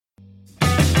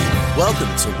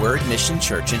Welcome to Word Mission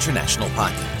Church International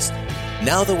Podcast.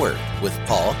 Now the Word with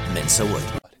Paul Mensa-Wood.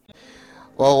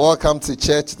 Well, welcome to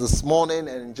church this morning,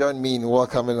 and join me in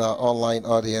welcoming our online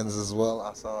audience as well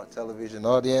as our television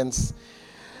audience.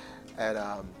 And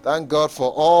thank God for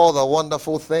all the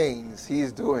wonderful things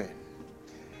He's doing.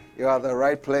 You're at the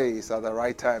right place at the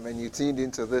right time, and you tuned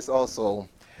into this also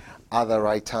at the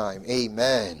right time.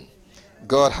 Amen.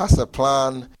 God has a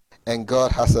plan, and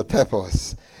God has a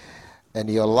purpose. And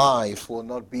your life will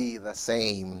not be the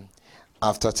same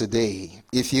after today.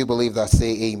 If you believe that,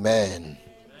 say amen.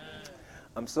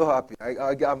 I'm so happy.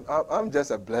 I'm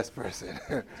just a blessed person.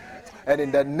 And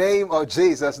in the name of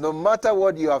Jesus, no matter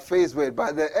what you are faced with,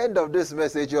 by the end of this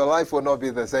message, your life will not be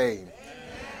the same.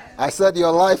 I said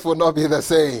your life will not be the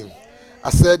same. I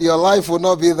said your life will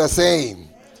not be the same.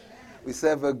 We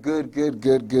serve a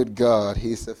good God.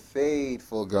 He's a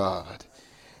faithful God.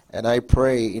 And I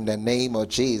pray in the name of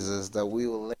Jesus that we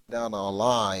will lay down our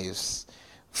lives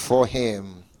for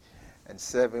Him and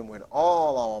serve Him with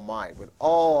all our might, with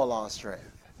all our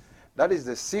strength. That is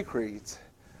the secret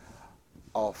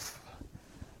of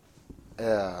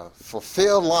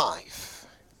fulfilled life,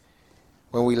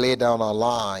 when we lay down our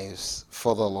lives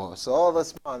for the Lord. So all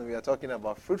this month we are talking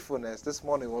about fruitfulness. This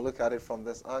morning we'll look at it from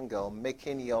this angle,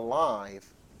 making your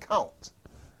life count.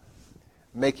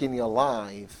 Making your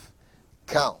life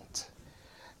count.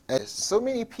 And so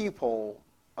many people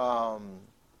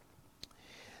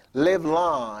live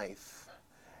life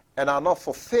and are not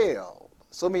fulfilled.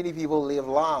 So many people live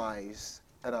lives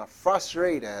and are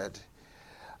frustrated.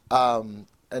 And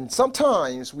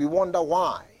sometimes we wonder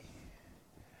why.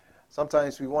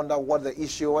 Sometimes we wonder what the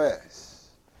issue is.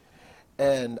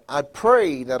 And I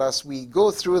pray that as we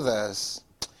go through this,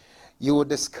 you will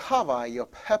discover your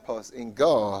purpose in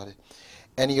God,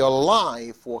 and your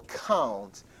life will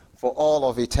count for all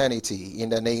of eternity in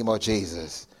the name of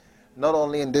Jesus. Not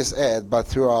only in this earth, but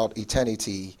throughout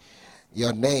eternity,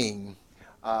 your name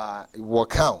will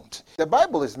count. The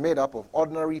Bible is made up of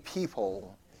ordinary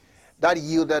people that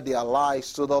yielded their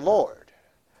lives to the Lord.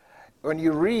 When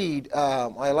you read,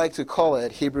 I like to call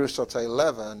it Hebrews chapter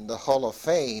 11, the Hall of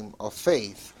Fame of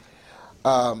Faith,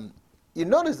 you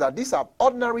notice that these are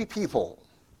ordinary people.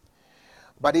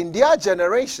 But in their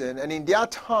generation and in their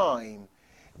time,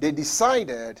 they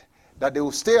decided that they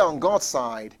will stay on God's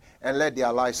side and let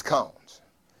their lives count.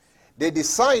 They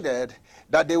decided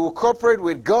that they will cooperate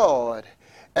with God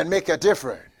and make a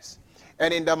difference.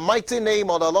 And in the mighty name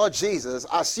of the Lord Jesus,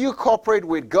 as you cooperate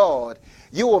with God,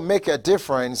 you will make a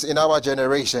difference in our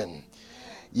generation.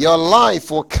 Your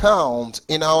life will count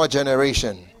in our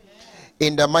generation.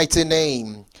 In the mighty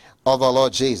name of the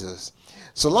Lord Jesus.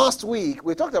 So last week,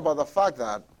 we talked about the fact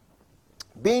that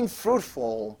being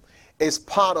fruitful is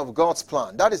part of God's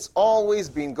plan. That has always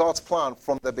been God's plan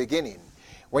from the beginning.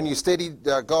 When you study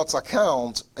God's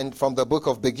account and from the book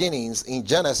of beginnings in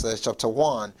Genesis chapter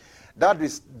 1, that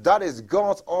is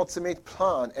God's ultimate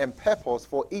plan and purpose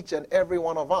for each and every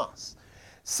one of us.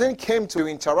 Sin came to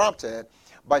interrupt it,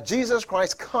 but Jesus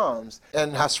Christ comes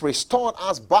and has restored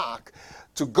us back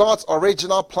to God's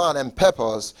original plan and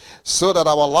purpose so that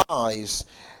our lives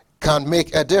can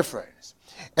make a difference.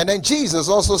 And then Jesus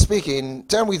also speaking,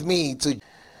 turn with me to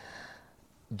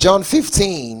John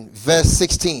 15 verse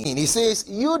 16. He says,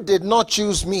 "You did not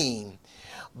choose me,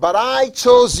 but I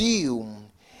chose you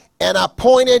and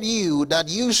appointed you that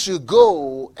you should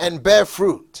go and bear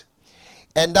fruit,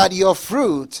 and that your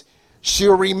fruit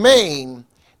should remain,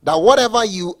 that whatever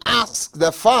you ask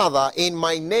the Father in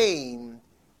my name,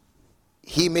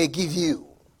 He may give you."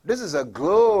 This is a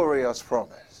glorious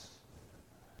promise.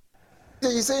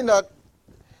 He's saying that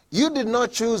you did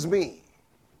not choose me.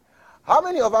 How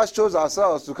many of us chose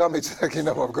ourselves to come into the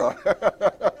kingdom of God?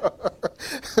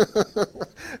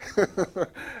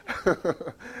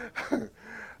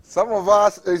 Some of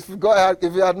us, if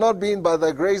it had not been by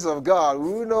the grace of God,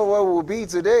 we would know where we'll be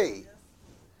today.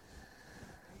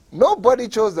 Nobody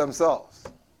chose themselves.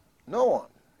 No one.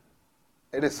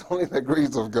 It is only the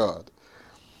grace of God.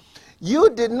 You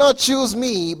did not choose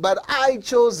me, but I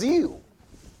chose you.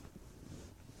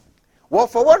 Well,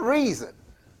 for what reason?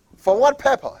 For what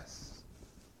purpose?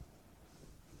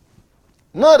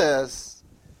 Notice,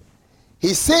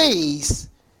 he says,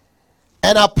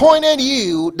 "And appointed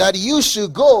you that you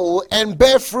should go and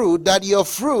bear fruit, that your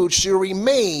fruit should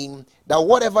remain, that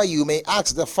whatever you may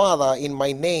ask the Father in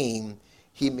my name,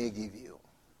 He may give you."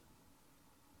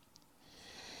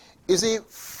 You see,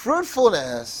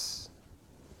 fruitfulness,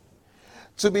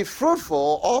 to be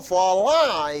fruitful or for our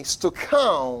lives to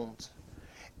count,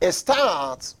 it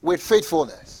starts with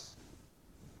faithfulness.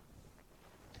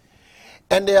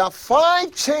 And there are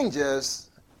 5 changes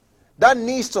that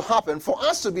needs to happen for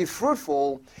us to be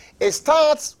fruitful, it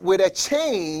starts with a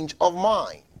change of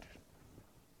mind.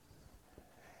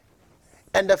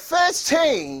 And the first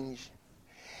change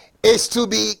is to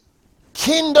be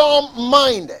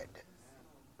kingdom-minded,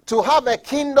 to have a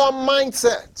kingdom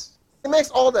mindset. It makes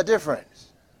all the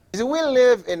difference. We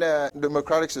live in a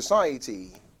democratic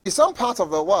society. Some parts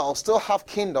of the world still have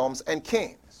kingdoms and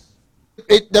kings.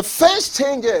 The first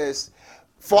change is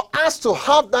for us to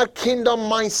have that kingdom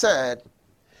mindset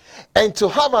and to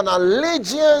have an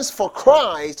allegiance for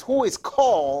Christ, who is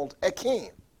called a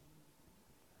king.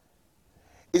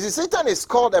 You see, Satan is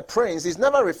called a prince. He's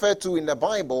never referred to in the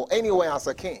Bible anywhere as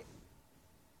a king.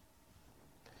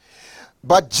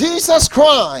 But Jesus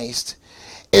Christ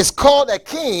is called a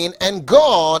king, and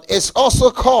God is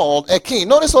also called a king.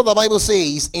 Notice what the Bible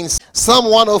says in Psalm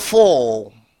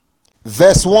 104,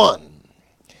 verse 1.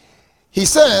 He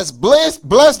says, bless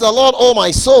the Lord, O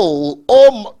my soul,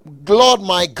 O Lord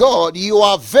my God, you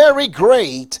are very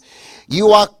great.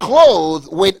 You are clothed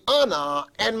with honor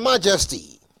and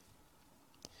majesty.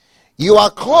 You are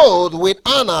clothed with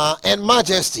honor and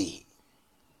majesty.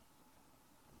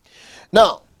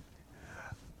 Now,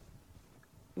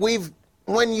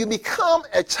 when you become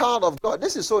a child of God,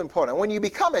 this is so important. When you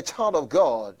become a child of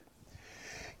God,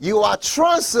 you are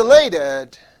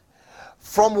translated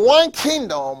from one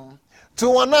kingdom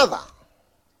to another.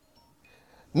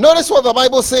 Notice what the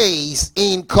Bible says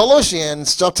in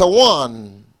Colossians chapter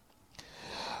 1.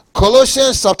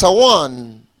 Colossians chapter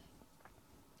 1,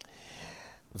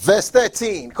 verse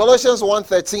 13. Colossians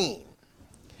 1:13.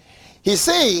 He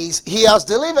says, he has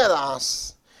delivered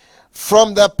us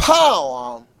from the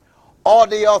power or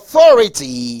the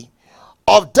authority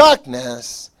of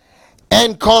darkness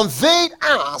and conveyed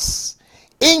us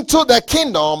into the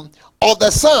kingdom of the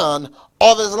Son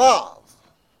of his love,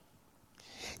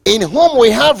 in whom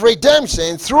we have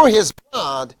redemption through his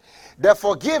blood, the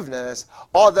forgiveness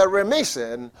or the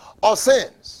remission of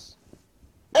sins.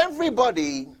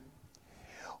 Everybody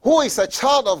who is a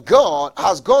child of God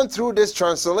has gone through this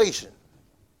translation.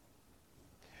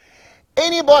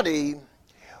 Anybody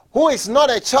who is not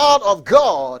a child of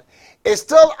God is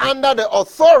still under the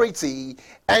authority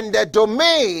and the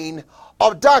domain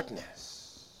of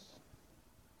darkness.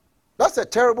 That's a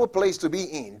terrible place to be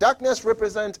in. Darkness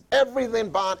represents everything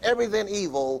bad, everything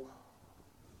evil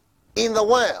in the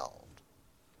world.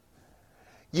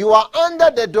 You are under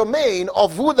the domain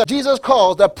of who Jesus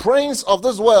calls the prince of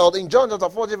this world in John chapter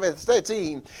 14, verse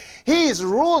 13. He is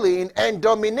ruling and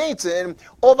dominating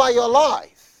over your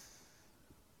life.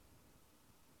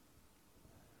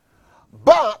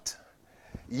 But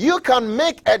you can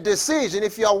make a decision.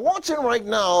 If you are watching right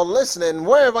now, listening,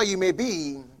 wherever you may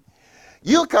be,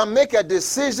 you can make a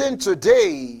decision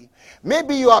today.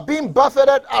 Maybe you are being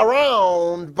buffeted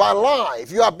around by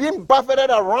life. You are being buffeted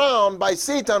around by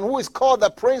Satan, who is called the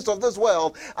prince of this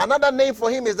world. Another name for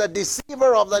him is the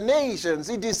deceiver of the nations.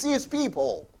 He deceives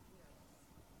people.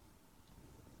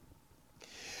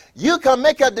 You can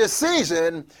make a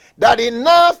decision that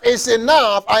enough is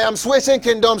enough. I am switching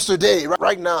kingdoms today,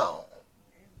 right now.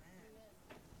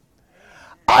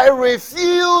 I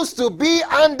refuse to be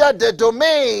under the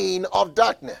domain of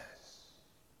darkness.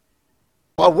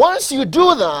 But once you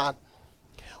do that,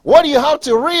 what you have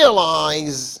to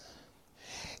realize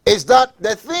is that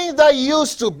the thing that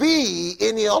used to be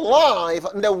in your life,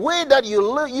 the way that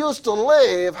you used to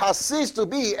live has ceased to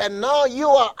be, and now you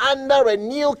are under a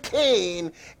new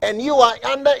king, and you are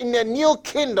in a new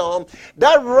kingdom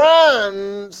that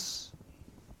runs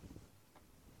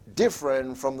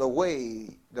different from the way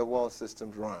the world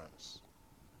system runs.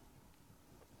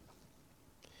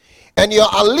 And your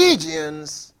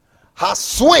allegiance has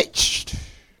switched.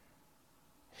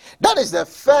 That is the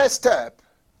first step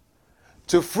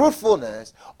to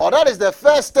fruitfulness, or that is the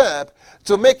first step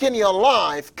to making your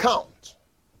life count.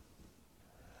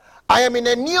 I am in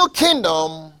a new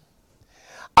kingdom.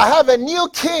 I have a new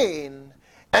king,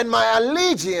 and my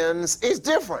allegiance is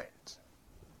different.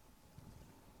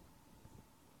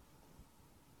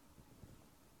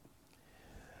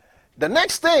 The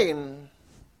next thing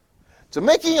to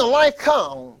making your life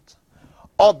count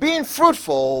or being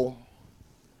fruitful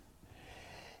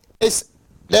is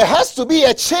there has to be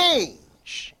a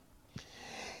change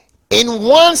in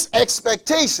one's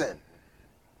expectation.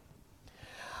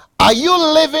 Are you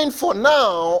living for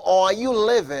now, or are you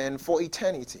living for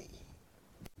eternity?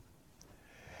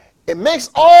 It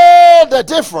makes all the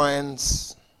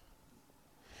difference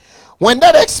when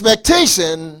that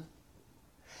expectation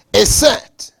is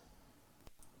set.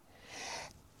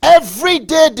 Every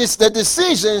day, the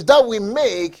decisions that we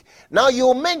make, now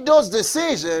you make those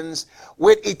decisions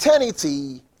with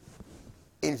eternity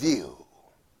in view.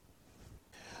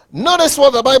 Notice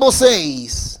what the Bible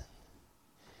says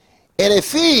in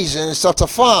Ephesians chapter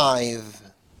 5,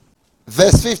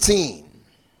 verse 15.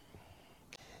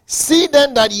 See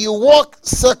then that you walk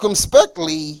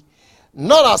circumspectly,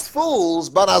 not as fools,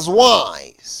 but as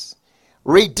wise,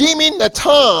 redeeming the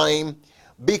time,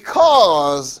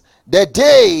 because the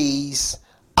days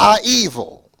are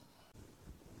evil.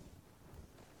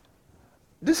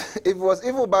 If it was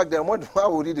evil back then,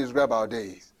 how would he describe our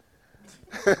days?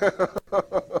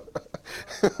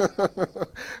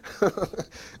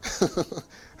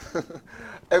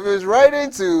 If he's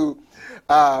writing to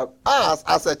us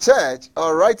as a church,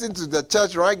 or writing to the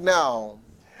church right now,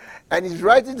 and he's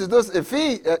writing to those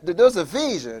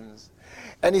Ephesians,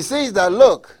 and he says that,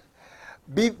 look,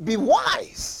 be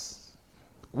wise,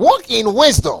 walk in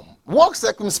wisdom, walk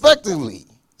circumspectly,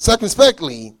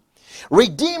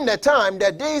 redeem the time,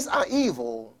 the days are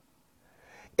evil.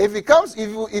 If he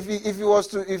was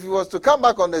to come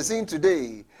back on the scene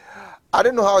today, I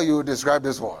don't know how you would describe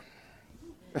this one.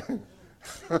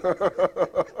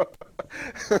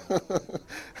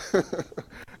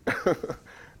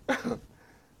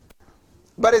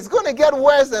 But it's going to get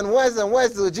worse and worse and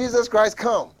worse till Jesus Christ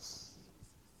comes.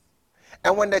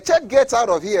 And when the church gets out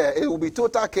of here, it will be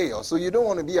total chaos. So you don't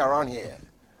want to be around here.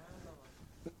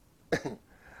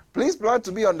 Please plan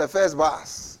to be on the first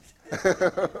bus.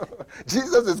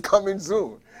 Jesus is coming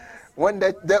soon. When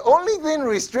the only thing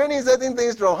restraining certain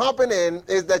things from happening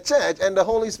is the church and the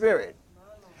Holy Spirit.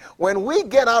 When we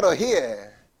get out of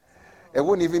here, it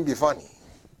won't even be funny.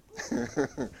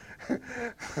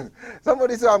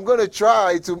 Somebody said, I'm going to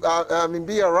try to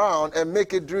be around and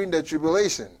make it during the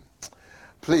tribulation.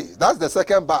 Please, that's the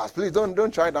second bus. Please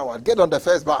don't try that one. Get on the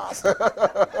first bus.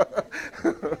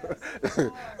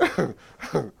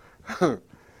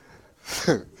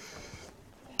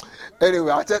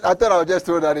 Anyway, I thought I would just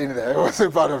throw that in there. It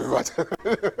wasn't part of it.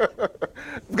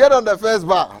 Get on the first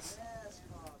bus.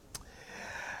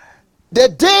 The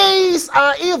days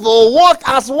are evil, walk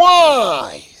as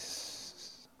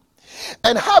wise,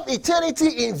 and have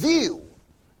eternity in view.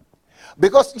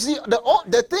 Because you see,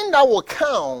 the thing that will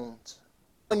count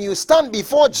when you stand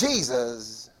before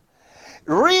Jesus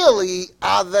really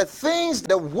are the things,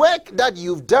 the work that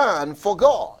you've done for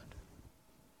God.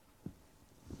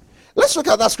 Let's look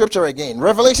at that scripture again.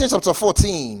 Revelation chapter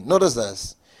 14. Notice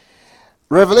this.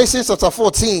 Revelation chapter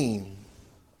 14,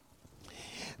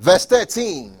 verse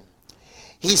 13.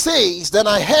 He says, Then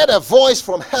I heard a voice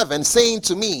from heaven saying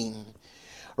to me,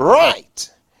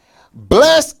 Write,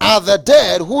 blessed are the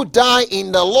dead who die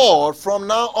in the Lord from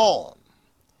now on.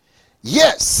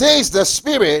 Yes, says the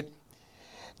Spirit,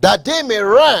 that they may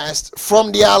rest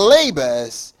from their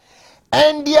labors,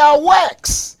 and their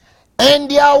works,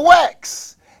 and their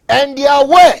works, and their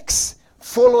works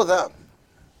follow them.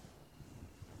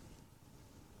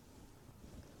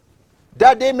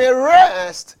 That they may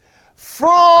rest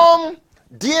from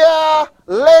their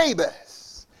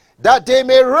labors, that they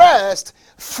may rest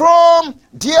from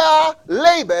their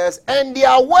labors, and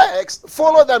their works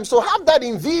follow them. So have that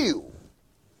in view.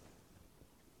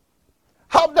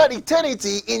 Have that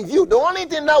eternity in view. The only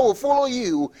thing that will follow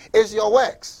you is your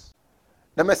works.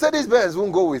 The Mercedes-Benz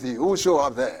won't go with you. Who will show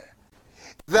up there?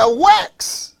 The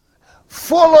works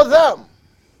follow them.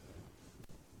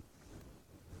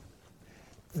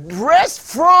 Rest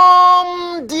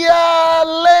from their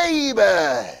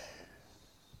labor.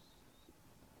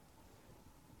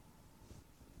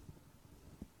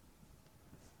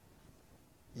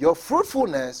 Your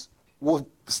fruitfulness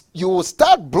you will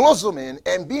start blossoming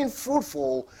and being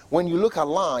fruitful when you look at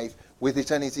life with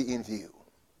eternity in view.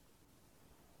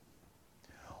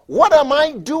 What am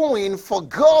I doing for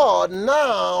God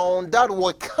now that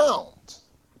will count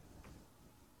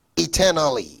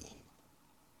eternally?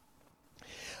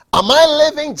 Am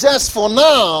I living just for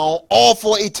now or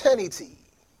for eternity?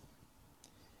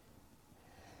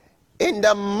 In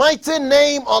the mighty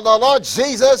name of the Lord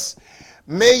Jesus,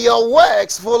 may your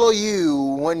works follow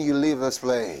you when you leave this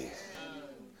place.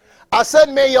 I said,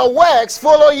 may your works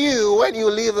follow you when you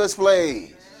leave this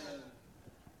place.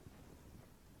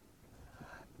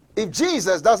 If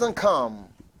Jesus doesn't come,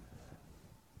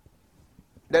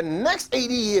 the next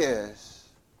 80 years,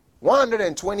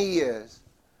 120 years,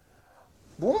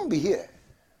 we won't be here.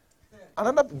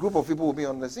 Another group of people will be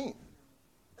on the scene.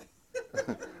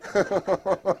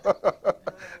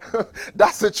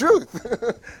 That's the truth.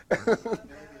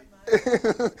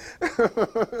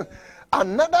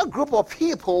 Another group of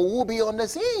people will be on the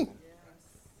scene.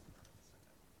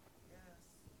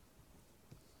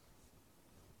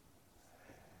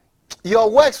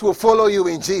 Your works will follow you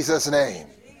in Jesus' name.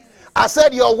 I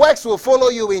said your works will follow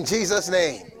you in Jesus'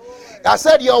 name. I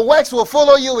said your works will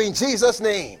follow you in Jesus'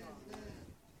 name.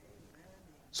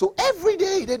 So every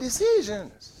day the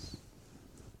decisions,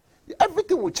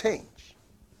 everything will change.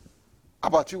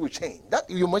 About you will change. That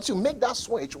once you make that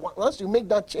switch, once you make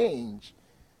that change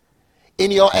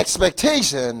in your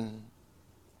expectation,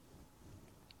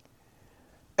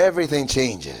 everything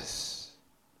changes.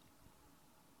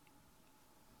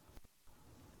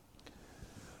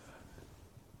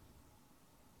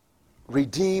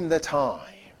 Redeem the time,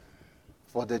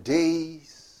 for the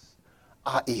days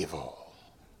are evil.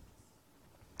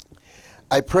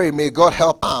 I pray, may God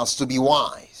help us to be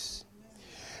wise.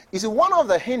 You see, one of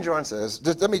the hindrances,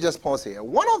 let me just pause here.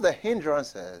 One of the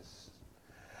hindrances,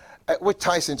 which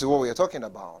ties into what we are talking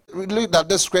about, we look at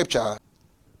this scripture.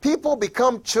 People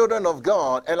become children of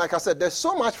God, and like I said, there's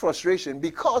so much frustration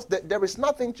because there is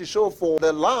nothing to show for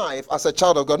their life as a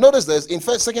child of God. Notice this in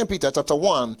 2 Peter chapter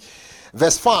 1,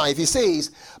 verse 5, he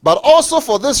says, but also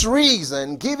for this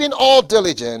reason, giving all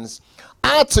diligence,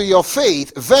 add to your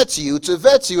faith virtue, to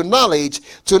virtue knowledge,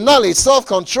 to knowledge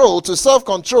self-control, to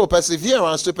self-control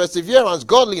perseverance, to perseverance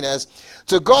godliness,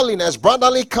 to godliness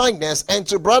brotherly kindness, and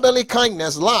to brotherly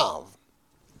kindness love.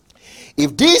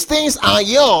 If these things are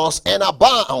yours and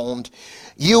abound,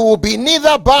 you will be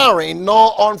neither barren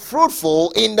nor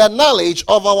unfruitful in the knowledge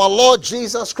of our Lord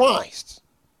Jesus Christ.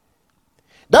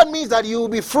 That means that you will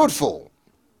be fruitful.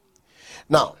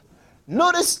 Now,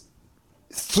 notice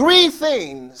three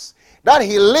things that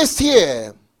he lists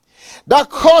here that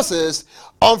causes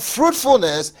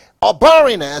unfruitfulness or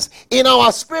barrenness in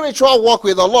our spiritual walk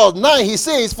with the Lord. 9, he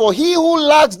says, for he who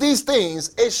lacks these things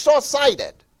is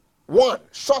short-sighted. 1,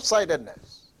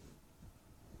 short-sightedness.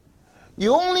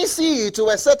 You only see to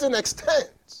a certain extent.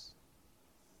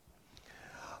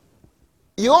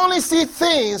 You only see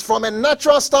things from a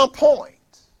natural standpoint.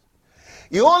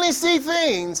 You only see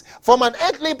things from an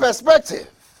earthly perspective.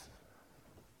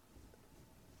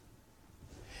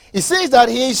 He says that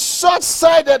he is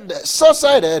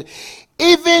short-sighted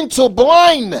even to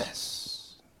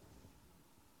blindness.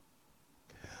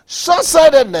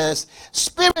 Short-sightedness,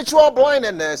 spiritual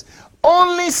blindness,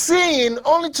 only seeing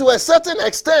only to a certain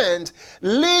extent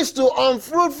leads to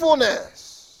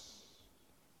unfruitfulness.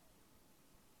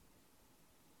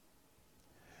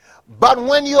 But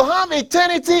when you have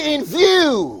eternity in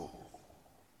view,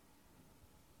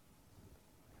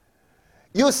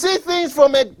 you see things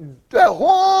from a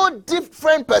whole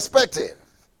different perspective.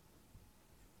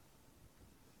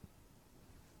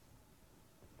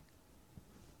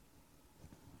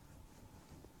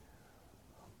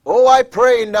 Oh, I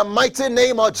pray in the mighty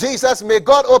name of Jesus, may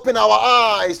God open our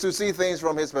eyes to see things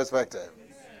from his perspective.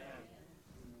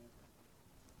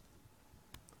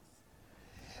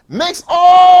 Makes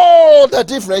all the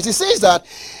difference. He says that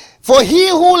for he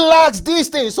who lacks these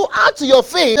things, so add to your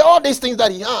faith all these things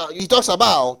that he talks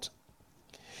about.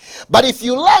 But if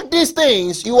you lack these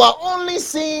things, you are only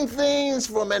seeing things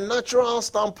from a natural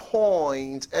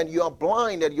standpoint, and you are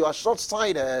blinded, you are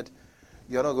short-sighted,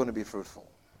 you're not going to be fruitful.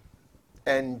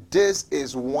 And this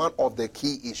is one of the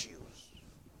key issues.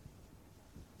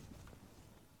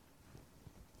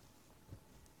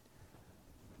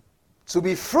 To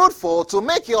be fruitful, to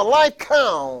make your life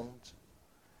count,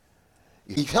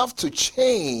 you have to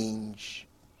change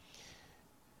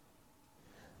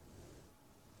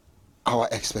our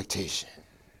expectation.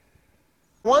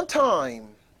 One time,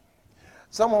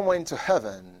 someone went to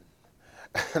heaven,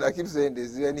 and I keep saying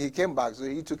this, and he came back, so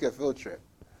he took a field trip.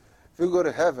 If you go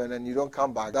to heaven and you don't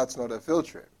come back, that's not a field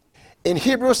trip. In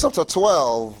Hebrews chapter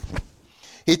 12,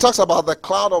 he talks about the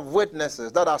cloud of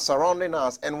witnesses that are surrounding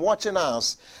us and watching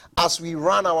us as we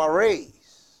run our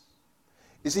race.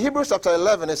 You see, Hebrews chapter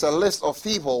 11 is a list of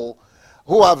people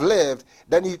who have lived.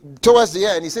 Then towards the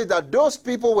end, he says that those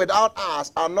people without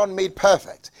us are not made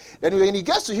perfect. Then when he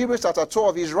gets to Hebrews chapter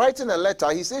 12, he's writing a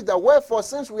letter. He says that wherefore,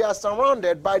 since we are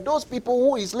surrounded by those people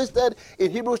who is listed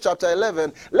in Hebrews chapter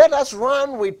 11, let us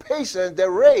run with patience the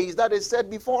race that is set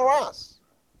before us.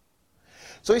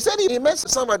 So he said he met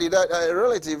somebody, that a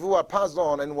relative who had passed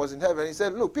on and was in heaven. He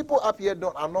said, look, people up here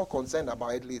are not concerned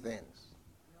about earthly things.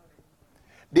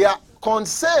 They are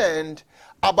concerned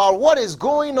about what is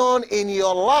going on in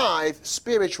your life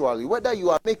spiritually, whether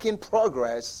you are making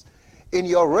progress in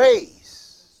your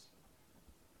race,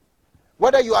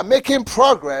 whether you are making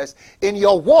progress in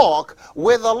your walk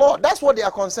with the Lord. That's what they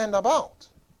are concerned about.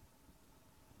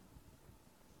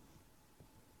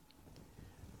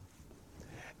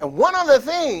 And one of the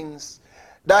things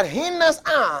that hinders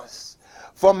us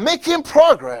from making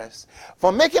progress,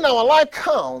 for making our life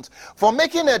count, for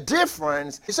making a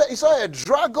difference, he saw a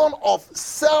dragon of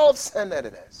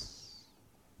self-centeredness.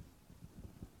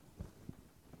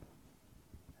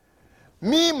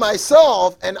 Me,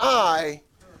 myself, and I,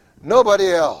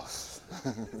 nobody else.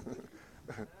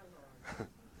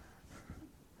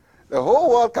 The whole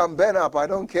world can burn up, I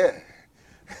don't care.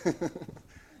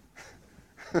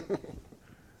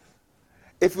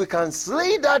 If we can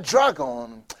slay that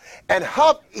dragon and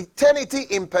have eternity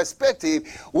in perspective,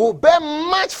 we'll bear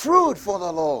much fruit for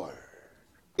the Lord.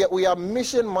 Yet we are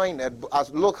mission-minded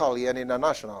as locally and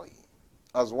internationally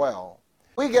as well.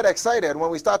 We get excited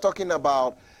when we start talking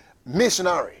about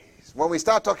missionaries, when we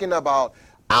start talking about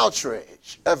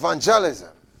outreach, evangelism,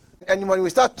 and when we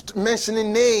start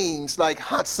mentioning names like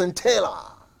Hudson Taylor,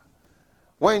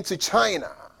 went to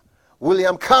China,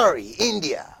 William Carey,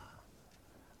 India,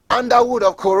 Underwood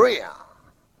of Korea.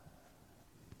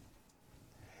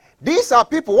 These are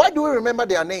people, why do we remember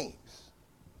their names?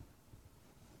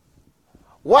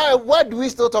 Why do we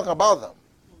still talk about them?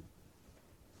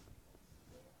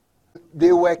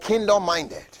 They were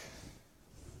kingdom-minded.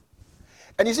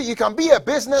 And you see, you can be a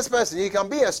business person, you can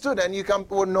be a student, you can,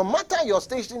 well, no matter your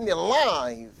station in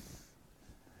life,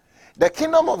 the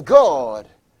kingdom of God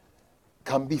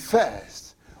can be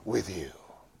first with you.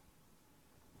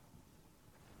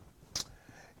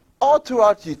 All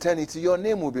throughout eternity, your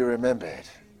name will be remembered.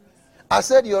 I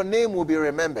said your name will be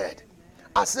remembered.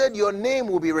 I said your name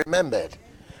will be remembered.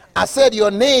 I said your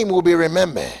name will be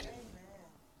remembered.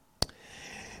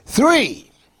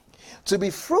 3, to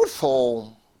be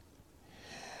fruitful,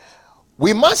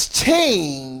 we must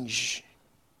change.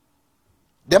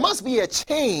 There must be a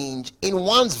change in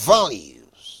one's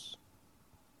values.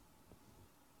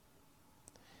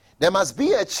 There must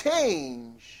be a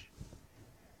change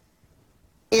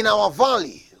in our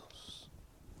values.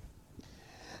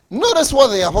 Notice what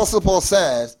the Apostle Paul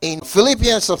says in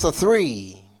Philippians chapter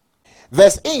 3,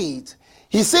 verse 8.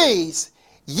 He says,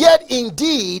 "Yet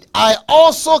indeed I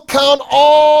also count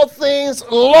all things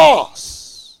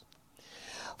loss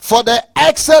for the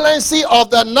excellency of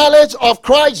the knowledge of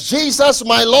Christ Jesus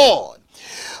my Lord,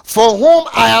 for whom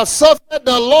I have suffered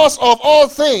the loss of all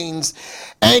things,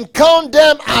 and count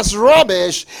them as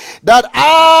rubbish, that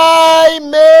I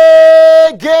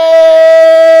may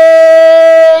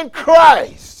gain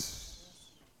Christ."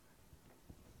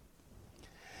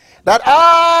 That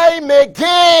I may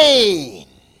gain.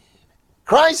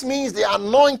 Christ means the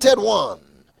anointed one.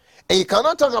 And you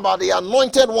cannot talk about the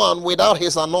anointed one without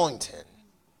his anointing.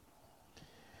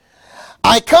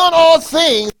 I count all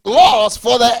things lost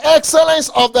for the excellence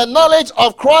of the knowledge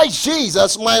of Christ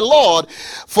Jesus my Lord,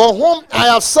 for whom I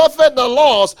have suffered the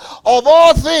loss of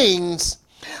all things.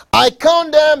 I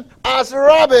count them as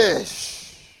rubbish.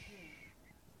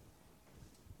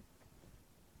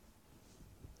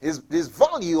 His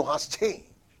value has changed.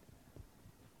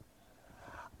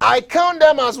 I count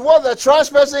them as what the trash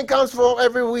person comes for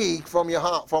every week from your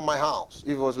house, from my house. If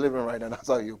he was living right now, that's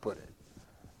how you put it.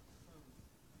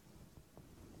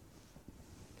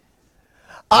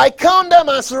 I count them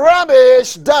as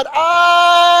rubbish, that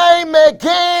I may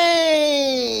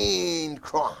gain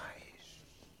Christ.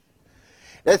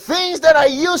 The things that I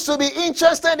used to be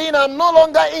interested in, I'm no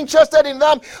longer interested in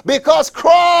them, because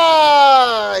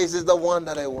Christ is the one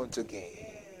that I want to gain.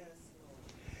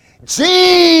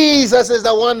 Jesus is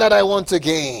the one that I want to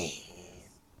gain.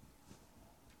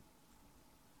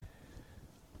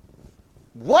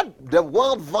 What the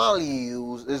world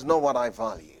values is not what I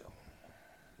value.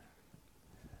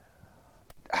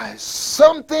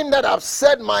 Something that I've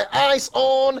set my eyes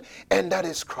on, and that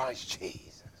is Christ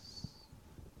Jesus.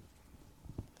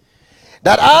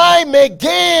 That I may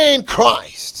gain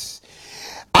Christ.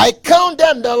 I count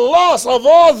them the loss of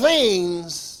all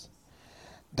things,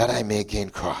 that I may gain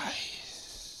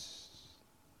Christ.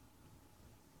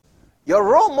 Your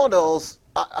role models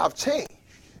have changed.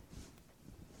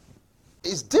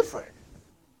 It's different.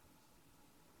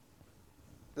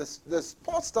 The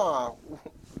sports star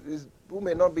who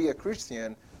may not be a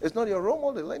Christian is not your role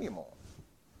model anymore.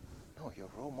 No, your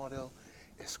role model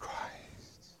is Christ.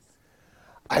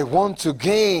 I want to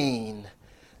gain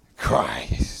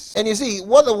Christ. And you see,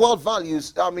 what the world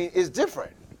values, is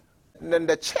different. And then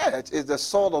the church is the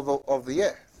soul of the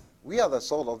earth. We are the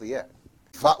soul of the earth.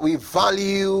 We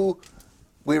value,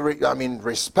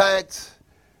 respect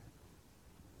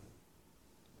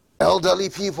elderly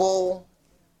people,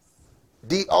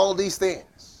 all these things.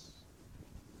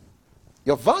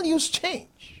 Your values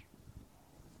change.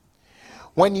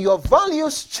 When your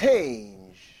values change,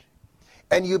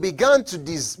 and you begin to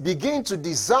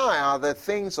desire the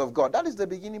things of God, that is the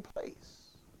beginning place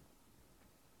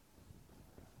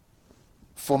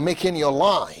for making your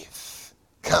life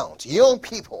count. Young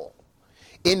people,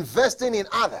 investing in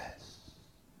others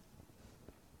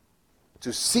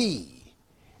to see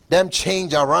them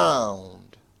change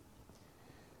around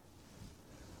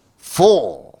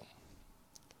for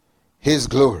his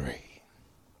glory.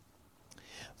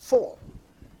 4,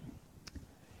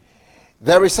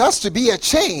 there has to be a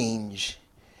change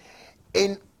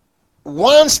in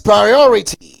one's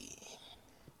priority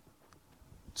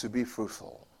to be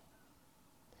fruitful.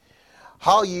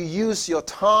 How you use your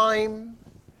time,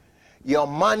 your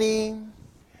money,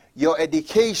 your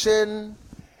education,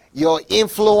 your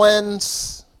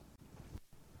influence,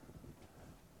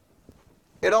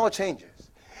 it all changes.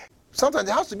 Sometimes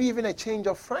there has to be even a change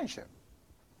of friendship.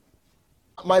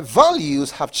 My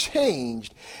values have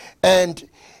changed, and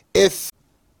if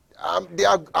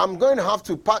I'm going to have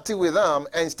to party with them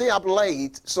and stay up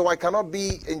late so I cannot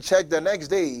be in church the next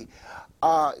day,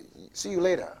 see you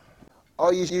later.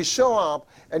 Or you show up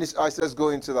and I just go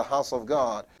into the house of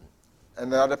God,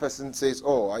 and the other person says,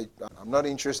 oh, I'm not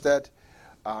interested.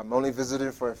 I'm only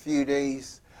visiting for a few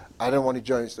days. I don't want to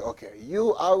join. So, okay,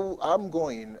 I'm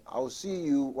going. I'll see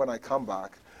you when I come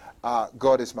back.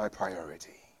 God is my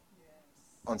priority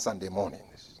on Sunday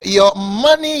mornings. Your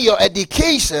money, your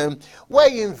education, where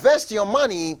you invest your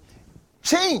money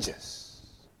changes.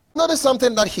 Notice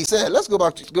something that he said. Let's go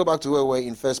back to where we're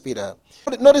in 1 Peter.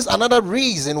 Notice another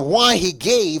reason why he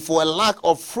gave for a lack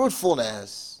of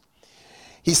fruitfulness.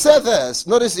 He said this.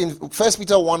 Notice in 1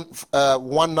 Peter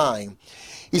 1:9.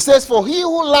 He says, for he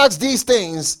who lacks these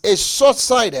things is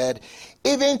short-sighted,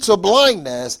 even to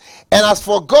blindness, and has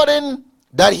forgotten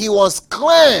that he was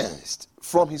cleansed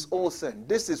from his old sin.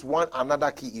 This is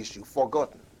another key issue,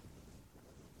 forgotten.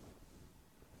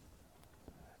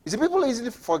 You see, people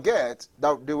easily forget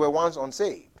that they were once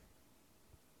unsaved.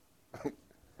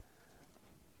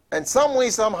 And some way,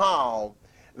 somehow,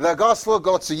 the gospel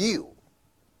got to you.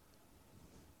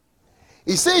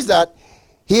 He says that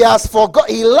he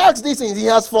lacks these things. He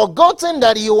has forgotten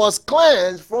that he was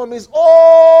cleansed from his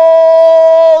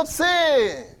old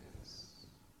sins.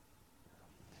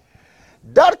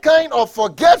 That kind of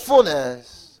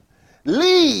forgetfulness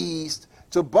leads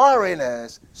to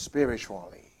barrenness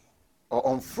spiritually, or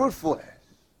unfruitfulness.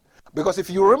 Because if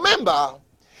you remember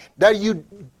that you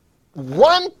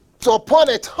once upon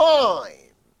a time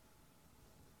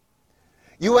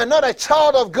you were not a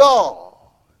child of God,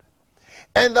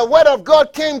 and the word of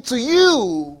God came to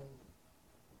you,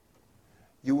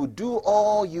 you will do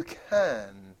all you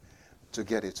can to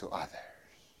get it to others.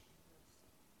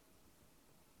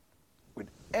 With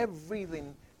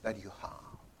everything that you have.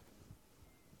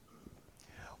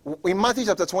 In Matthew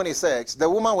chapter 26, the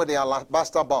woman with the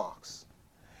alabaster box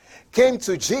came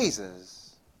to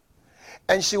Jesus,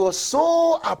 and she was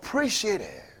so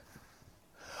appreciative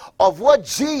of what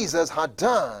Jesus had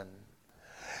done.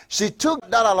 She took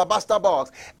that alabaster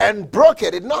box and broke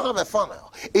it. It did not have a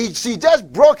funnel. She just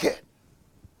broke it.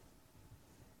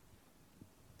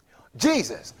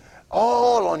 Jesus,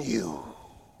 all on you,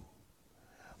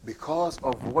 because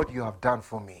of what you have done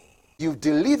for me. You've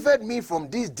delivered me from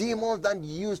these demons that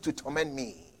used to torment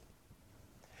me.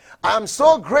 I'm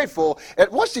so grateful. And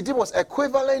what she did was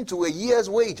equivalent to a year's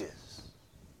wages.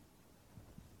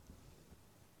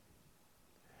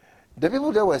 The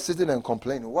people that were sitting and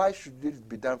complaining, why should this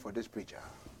be done for this preacher?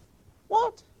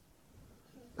 What?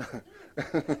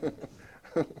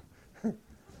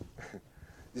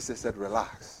 Jesus said,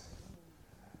 relax.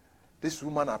 This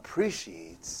woman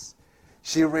appreciates,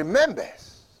 she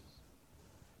remembers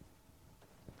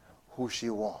who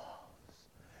she was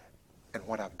and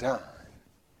what I've done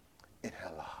in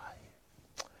her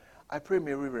life. I pray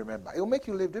Mary remember. It will make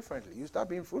you live differently. You start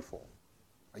being fruitful.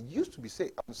 I used to be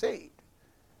unsaved.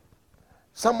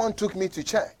 Someone took me to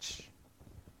church.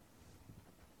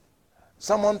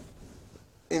 Someone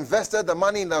invested the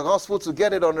money in the gospel to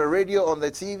get it on the radio, on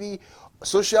the TV,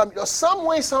 social media. Some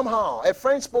way, somehow, a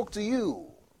friend spoke to you.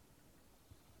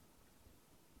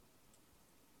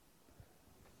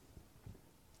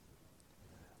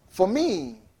 For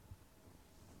me,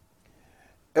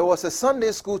 it was a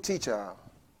Sunday school teacher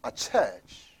at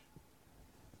church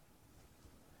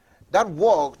that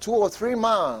walked 2 or 3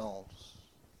 miles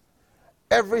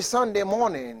every Sunday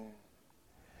morning,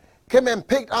 came and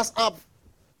picked us up,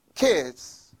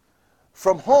 kids,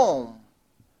 from home,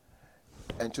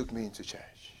 and took me into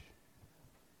church.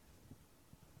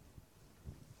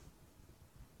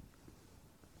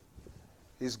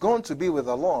 He's going to be with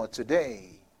the Lord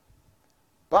today,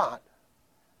 but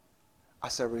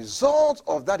as a result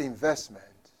of that investment,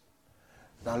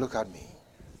 now look at me.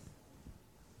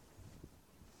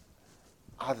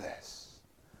 Others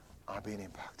are being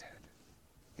impacted.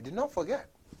 He did not forget,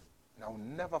 and I will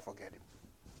never forget him.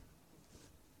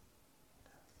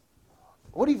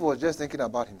 What if he was just thinking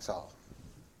about himself?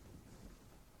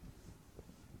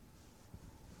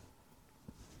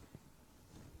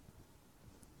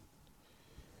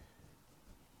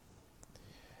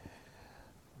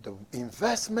 the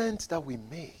investment that we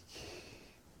make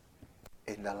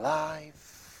in the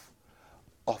life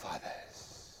of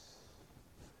others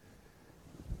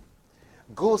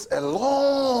goes a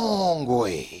long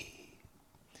way.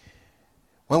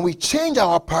 When we change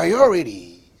our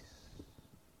priorities,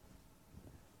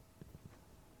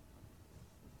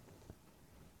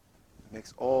 it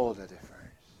makes all the difference.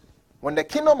 When the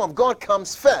kingdom of God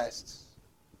comes first,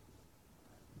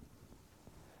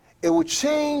 it will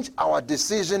change our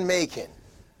decision making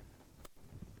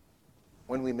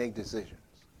when we make decisions.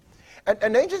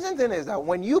 And the interesting thing is that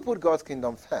when you put God's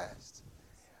kingdom first,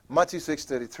 Matthew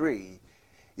 6:33,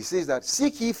 he says that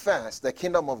seek ye first the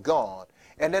kingdom of God,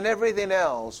 and then everything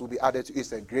else will be added to you.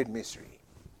 It's a great mystery.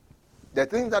 The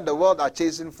things that the world are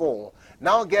chasing for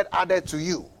now get added to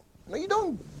you. No, you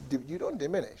don't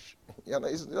diminish. You know,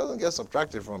 it doesn't get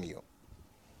subtracted from you.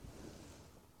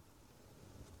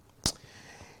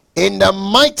 In the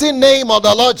mighty name of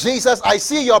the Lord Jesus, I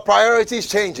see your priorities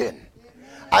changing. Amen.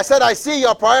 I said, I see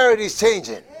your priorities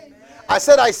changing. Amen. I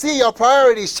said, I see your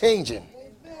priorities changing.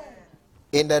 Amen.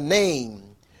 In the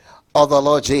name of the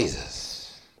Lord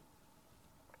Jesus.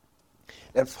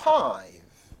 And 5,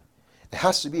 there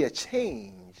has to be a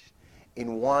change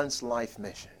in one's life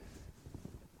mission.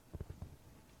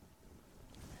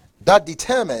 That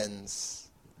determines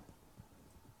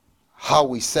how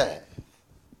we serve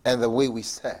and the way we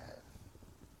serve.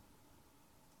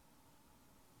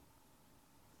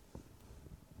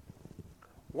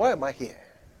 Why am I here?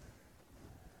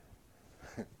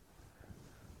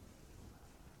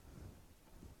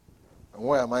 And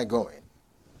where am I going?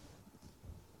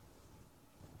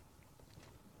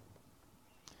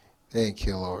 Thank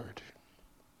you, Lord.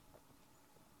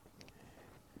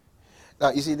 Now,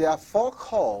 you see, there are 4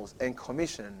 calls and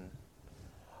commission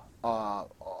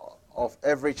of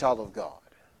every child of God.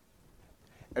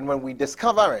 And when we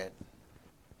discover it,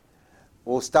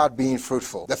 we'll start being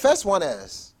fruitful. The first one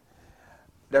is,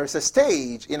 there is a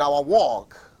stage in our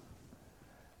walk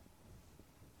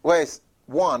where it's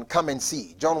 1, come and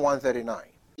see. John 1:39.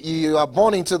 You are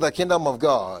born into the kingdom of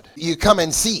God. You come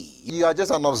and see. You are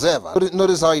just an observer.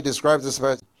 Notice how he describes this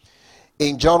verse.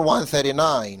 In John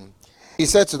 1:39, he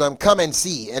said to them, come and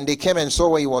see. And they came and saw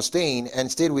where he was staying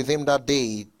and stayed with him that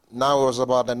day. Now it was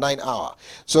about the 9th hour.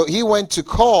 So he went to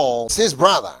call his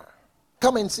brother.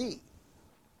 Come and see.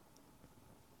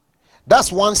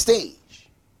 That's one stage.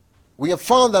 We have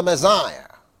found the Messiah.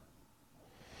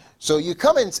 So you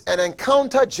come and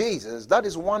encounter Jesus. That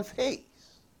is one phase.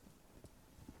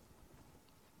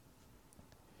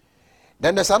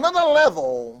 Then there's another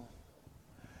level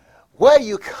where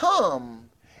you come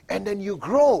and then you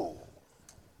grow.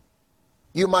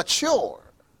 You mature.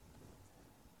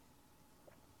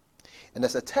 And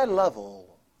there's a 3rd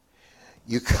level.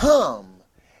 You come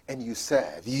and you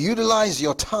serve. You utilize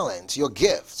your talents, your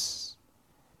gifts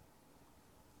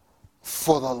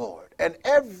for the Lord. And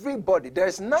everybody,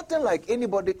 there's nothing like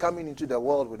anybody coming into the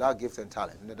world without gifts and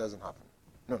talent. And it doesn't happen.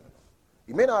 No.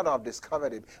 You may not have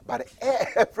discovered it, but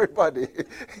everybody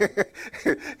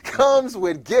comes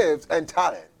with gifts and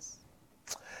talents.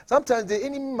 Sometimes the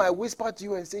enemy might whisper to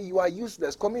you and say, you are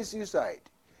useless, commit suicide.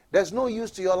 There's no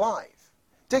use to your life.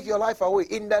 Take your life away.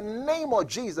 In the name of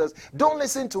Jesus, don't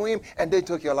listen to him and they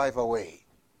took your life away.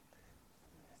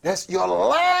 Your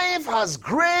life has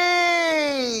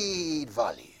great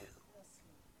value.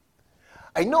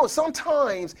 I know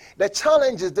sometimes the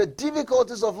challenges, the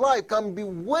difficulties of life can be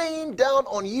weighing down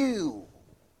on you.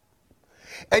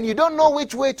 And you don't know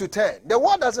which way to turn. The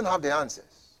world doesn't have the answers.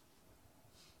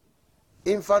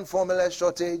 Infant formula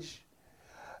shortage,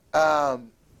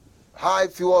 high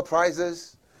fuel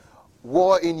prices,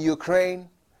 war in Ukraine,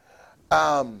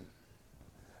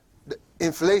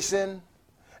 inflation.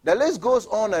 The list goes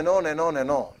on and on and on and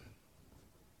on.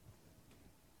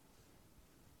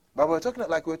 But we're talking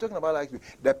about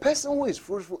the person who is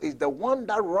fruitful is the one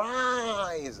that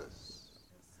rises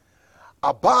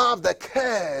above the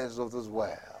cares of this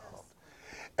world.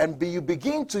 And you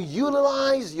begin to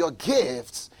utilize your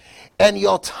gifts and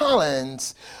your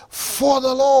talents for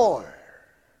the Lord.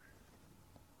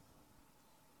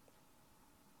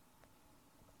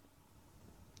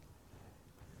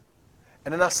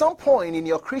 And then at some point in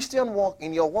your Christian walk,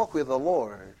 in your walk with the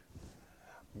Lord,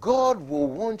 God will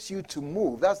want you to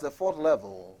move. That's the 4th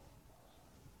level.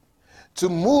 To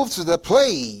move to the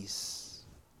place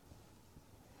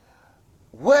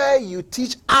where you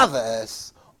teach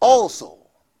others also.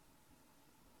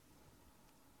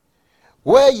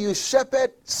 Where you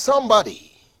shepherd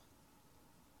somebody.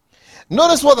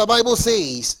 Notice what the Bible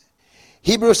says.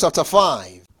 Hebrews chapter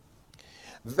 5.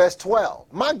 Verse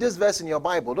 12. Mark this verse in your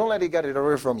Bible. Don't let it get it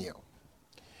away from you.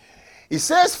 He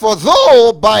says, for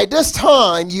though by this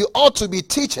time you ought to be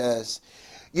teachers,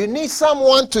 you need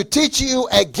someone to teach you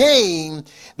again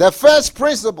the first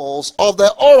principles of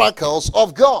the oracles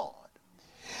of God.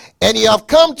 And you have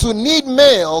come to need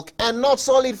milk and not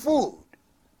solid food.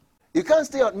 You can't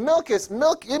stay on milk.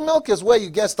 Milk is where you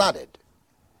get started.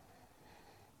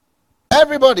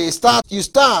 Everybody you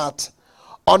start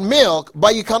on milk,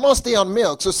 but you cannot stay on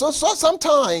milk. So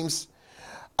sometimes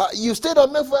you stayed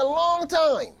on milk for a long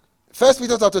time. 1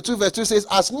 Peter chapter 2 verse 2 says,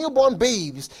 as newborn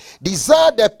babes, desire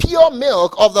the pure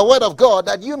milk of the word of God,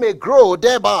 that you may grow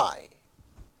thereby.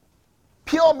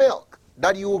 Pure milk,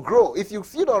 that you will grow. If you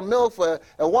feed on milk for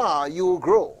a while, you will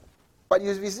grow. But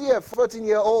if you see a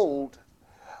 14-year-old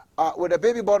with a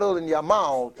baby bottle in your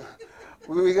mouth,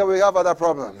 we have other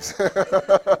problems.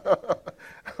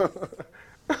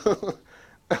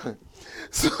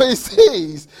 So he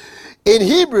says in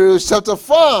Hebrews chapter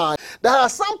 5 that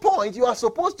at some point you are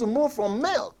supposed to move from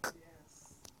milk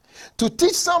to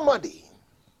teach somebody.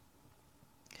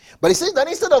 But he says that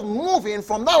instead of moving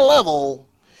from that level,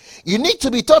 you need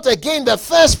to be taught again the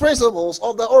first principles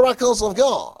of the oracles of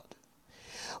God.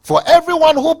 For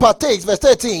everyone who partakes, verse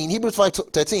 13, Hebrews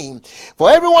 5:13,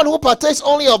 for everyone who partakes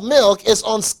only of milk is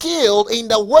unskilled in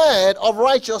the word of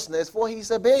righteousness, for he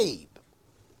is a babe.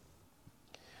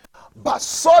 But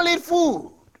solid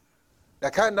food,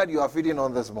 the kind that you are feeding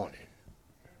on this morning,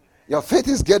 your faith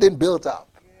is getting built up.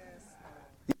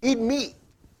 You eat meat.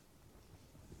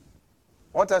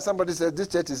 One time somebody said, this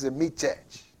church is a meat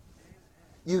church.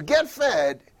 You get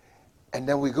fed, and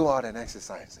then we go out and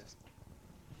exercise it.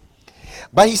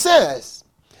 But he says,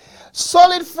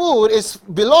 solid food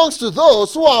belongs to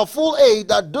those who are full age,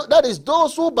 that is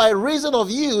those who by reason of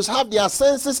use have their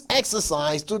senses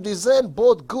exercised to discern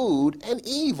both good and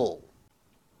evil.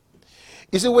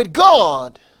 You see, with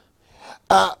God,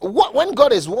 when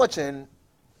God is watching,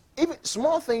 even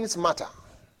small things matter.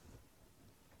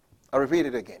 I'll repeat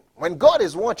it again. When God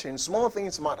is watching, small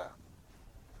things matter.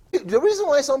 The reason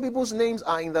why some people's names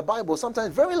are in the Bible,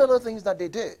 sometimes very little things that they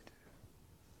did.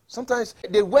 Sometimes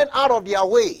they went out of their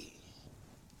way.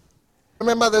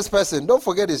 Remember this person. Don't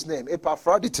forget his name,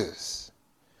 Epaphroditus.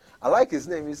 I like his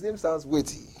name. His name sounds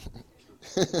witty.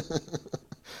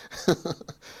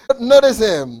 Notice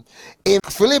him in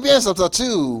Philippians chapter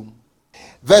 2,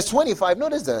 verse 25.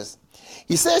 Notice this.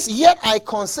 He says, yet I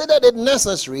considered it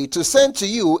necessary to send to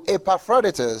you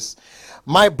Epaphroditus,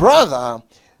 my brother,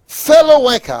 fellow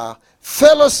worker,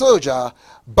 fellow soldier,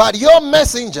 but your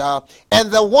messenger and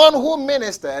the one who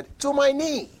ministered to my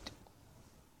need.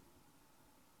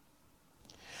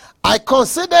 I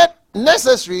considered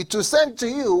necessary to send to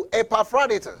you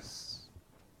Epaphroditus.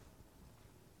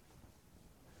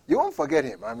 You won't forget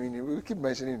him. I mean, we keep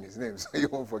mentioning his name, so you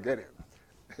won't forget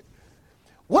him.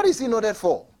 What is he noted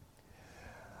for?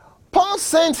 Paul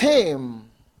sent him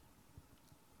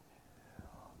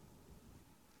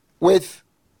with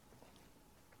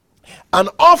an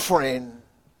offering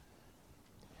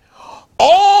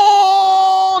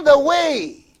all the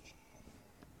way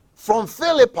from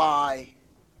Philippi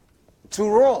to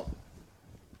Rome.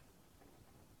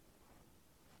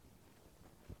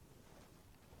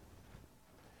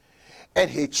 And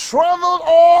he traveled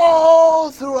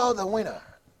all throughout the winter.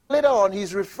 Later on,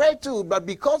 he's referred to, but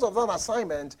because of that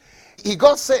assignment, he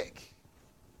got sick.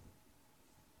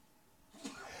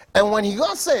 And when he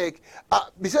got sick,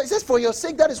 he says, for your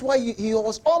sake, that is why he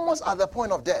was almost at the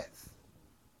point of death.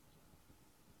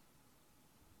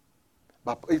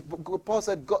 But Paul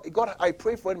said, God, I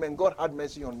prayed for him and God had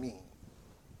mercy on me.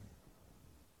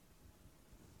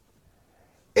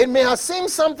 It may have seemed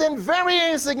something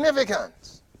very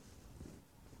insignificant,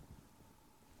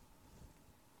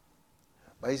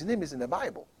 but his name is in the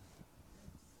Bible.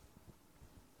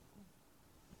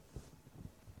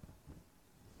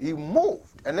 He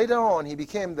moved, and later on he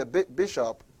became the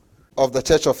bishop of the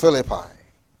church of Philippi.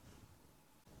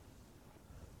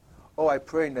 Oh, I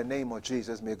pray in the name of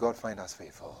Jesus, may God find us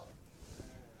faithful.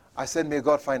 I said, may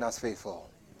God find us faithful.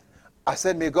 I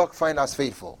said, may God find us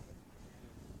faithful.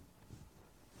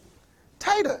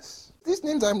 Titus. These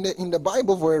names are in the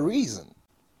Bible for a reason.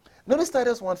 Notice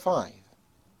Titus 1:5.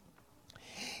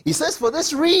 He says, for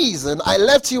this reason I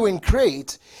left you in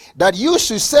Crete, that you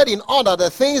should set in order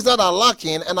the things that are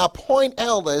lacking and appoint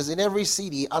elders in every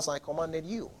city as I commanded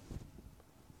you.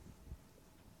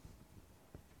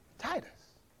 Titus.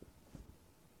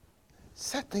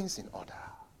 Set things in order.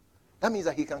 That means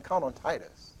that he can count on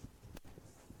Titus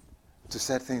to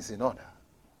set things in order.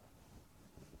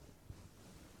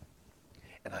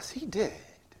 And as he did,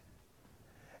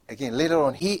 again, later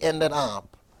on, he ended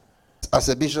up as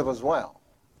a bishop as well.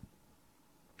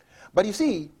 But you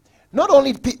see, Not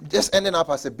only just ending up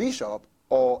as a bishop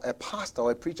or a pastor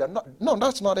or a preacher. No,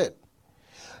 that's not it.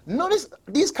 Notice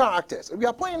these characters. We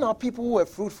are pointing out people who were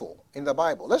fruitful in the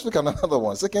Bible. Let's look at another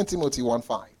one. 2 Timothy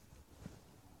 1:5.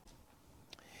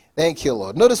 Thank you,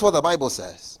 Lord. Notice what the Bible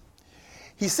says.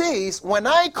 He says, when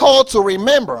I call to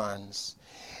remembrance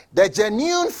the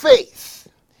genuine faith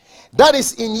that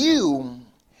is in you,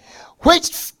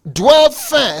 which dwelt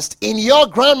first in your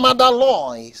grandmother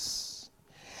Lois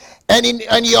and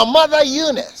your mother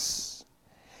Eunice,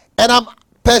 and I'm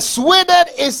persuaded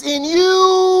is in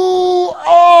you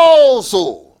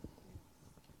also.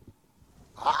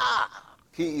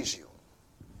 Key issue.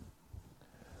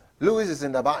 Louis is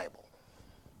in the Bible.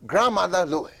 Grandmother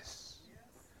Louis.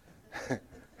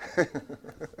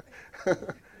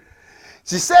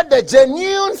 She said the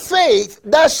genuine faith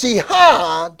that she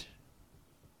had,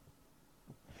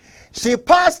 she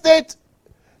passed it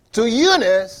to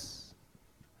Eunice,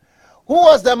 who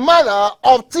was the mother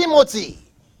of Timothy.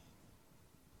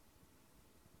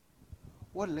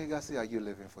 What legacy are you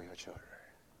leaving for your children?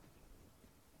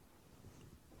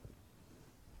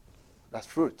 That's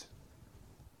fruit.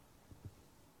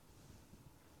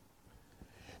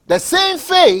 The same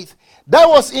faith that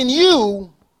was in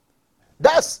you,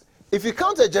 that's, if you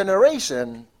count a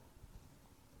generation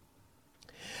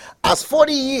as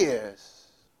 40 years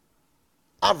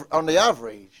on the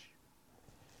average,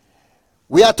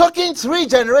 we are talking 3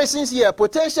 generations here,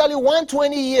 potentially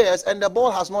 120 years, and the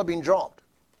ball has not been dropped.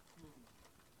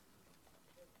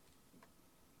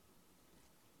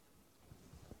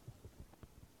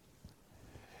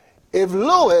 If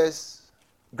Lois,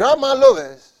 Grandma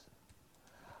Lois,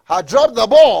 had dropped the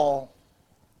ball,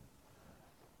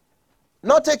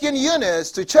 not taking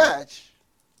Eunice to church,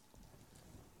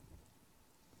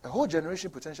 a whole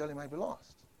generation potentially might be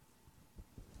lost.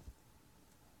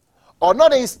 Or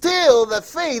not instill the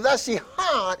faith that she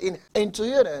had into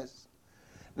Eunice.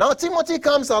 Now Timothy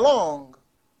comes along,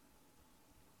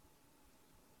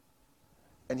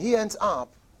 and he ends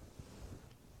up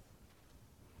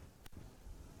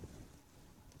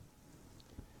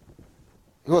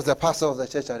he was the pastor of the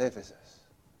church at Ephesus.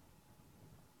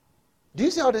 Do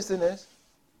you see how this thing is?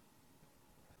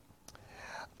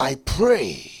 I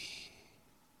pray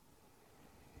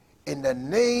in the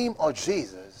name of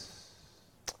Jesus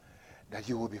that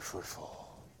you will be fruitful.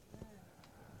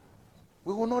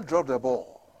 We will not drop the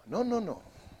ball. No. No.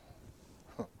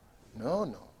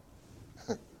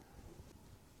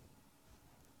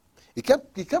 He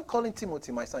kept calling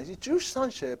Timothy my son. Jewish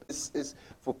sonship is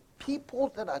for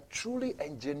people that are truly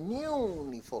and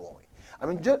genuinely following. I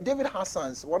mean, David has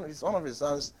sons. One of his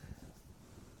sons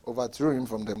overthrew him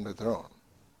from the throne.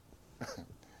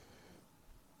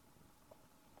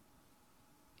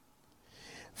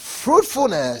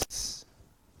 Fruitfulness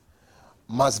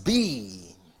must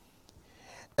be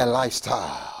a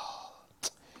lifestyle.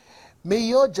 May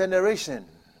your generation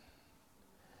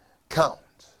count.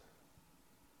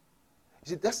 You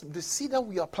see, that's the seed that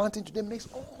we are planting today makes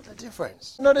all the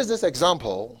difference. Notice this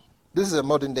example. This is a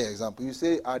modern day example. You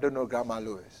say, I don't know Grandma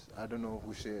Lois. I don't know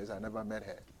who she is. I never met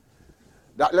her.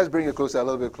 Let's bring it closer, a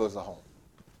little bit closer home.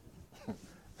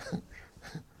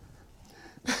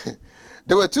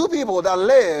 There were 2 people that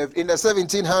lived in the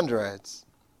 1700s.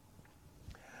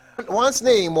 One's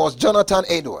name was Jonathan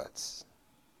Edwards.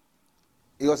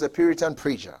 He was a Puritan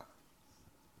preacher.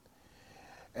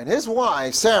 And his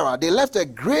wife, Sarah, they left a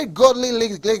great godly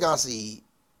legacy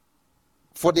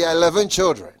for their 11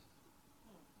 children.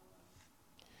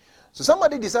 So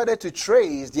somebody decided to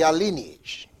trace their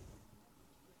lineage.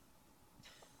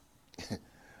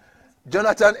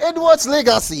 Jonathan Edwards'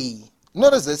 legacy,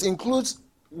 notice this, includes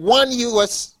one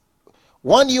U.S.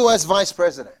 vice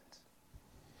president,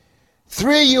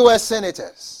 3 U.S.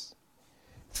 senators,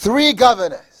 3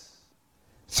 governors,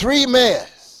 3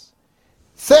 mayors,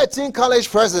 13 college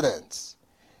presidents,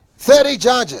 30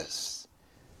 judges,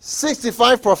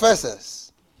 65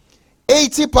 professors,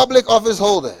 80 public office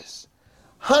holders,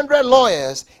 100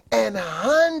 lawyers, and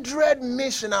 100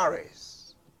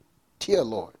 missionaries. Dear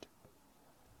Lord.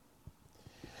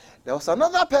 There was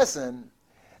another person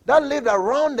that lived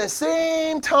around the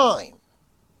same time.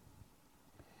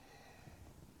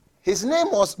 His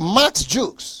name was Max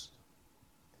Jukes.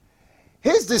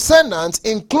 His descendants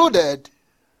included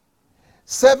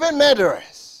 7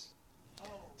 murderers,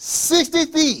 60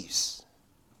 thieves,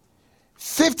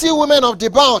 50 women of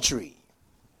debauchery,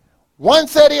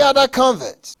 130 other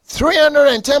converts,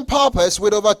 310 paupers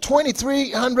with over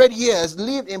 2,300 years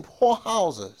lived in poor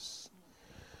houses,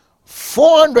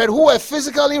 400 who were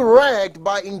physically wrecked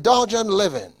by indulgent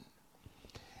living.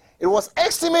 It was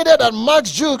estimated that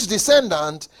Max Jukes'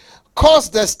 descendant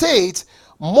cost the state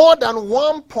more than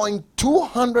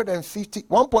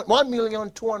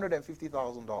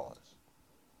 $1,250,000.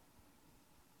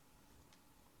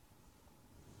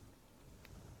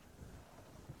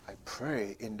 I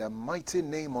pray in the mighty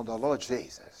name of the Lord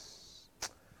Jesus,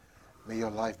 may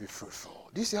your life be fruitful.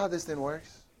 Do you see how this thing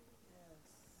works?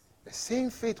 The same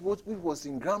faith which was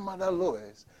in grandmother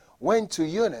Lois went to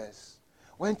Eunice,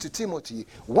 went to Timothy.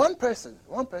 One person,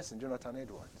 Jonathan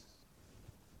Edwards.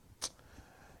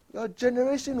 Your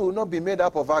generation will not be made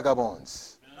up of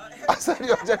vagabonds. I said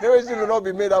your generation will not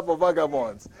be made up of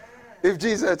vagabonds if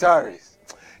Jesus tarries.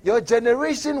 Your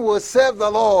generation will serve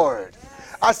the Lord.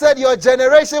 I said your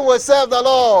generation will serve the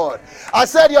Lord. I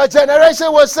said your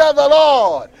generation will serve the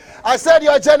Lord. I said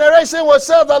your generation will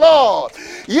serve the Lord.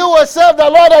 You will serve the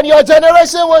Lord and your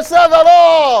generation will serve the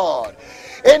Lord.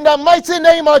 In the mighty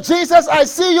name of Jesus, I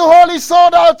see you wholly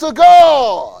sold out to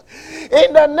God.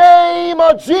 In the name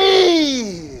of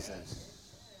Jesus.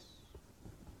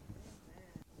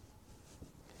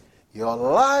 Your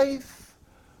life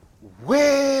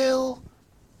will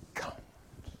count.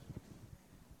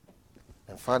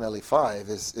 And finally, 5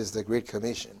 is the Great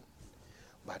Commission.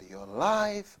 But your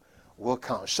life will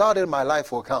count. Shout it, my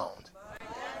life will count.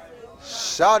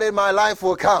 Shout it, my life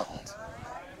will count.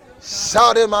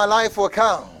 Shout it, my life will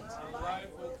count.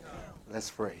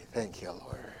 Let's pray. Thank you,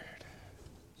 Lord.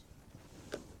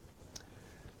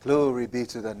 Glory be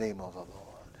to the name of the Lord.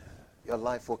 Your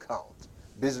life will count.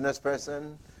 Business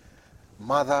person,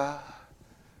 mother,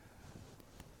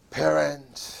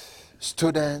 parent,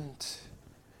 student.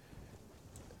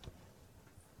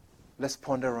 Let's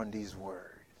ponder on these words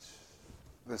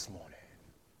this morning.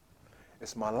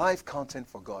 Is my life counting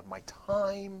for God? My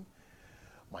time,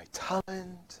 my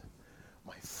talent,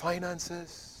 my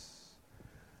finances,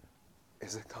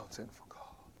 is it counting for God?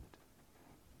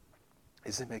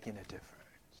 Is it making a difference?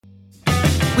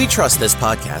 We trust this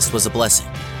podcast was a blessing.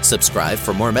 Subscribe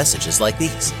for more messages like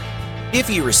these. If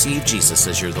you receive Jesus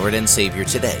as your Lord and Savior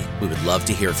today, we would love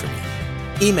to hear from you.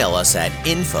 Email us at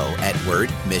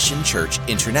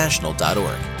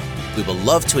info@wordmissionchurchinternational.org. We will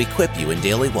love to equip you in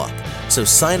daily walk, so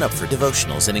sign up for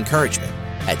devotionals and encouragement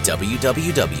at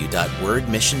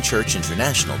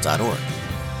www.wordmissionchurchinternational.org.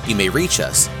 You may reach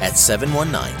us at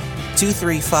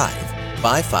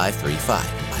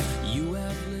 719-235-5535.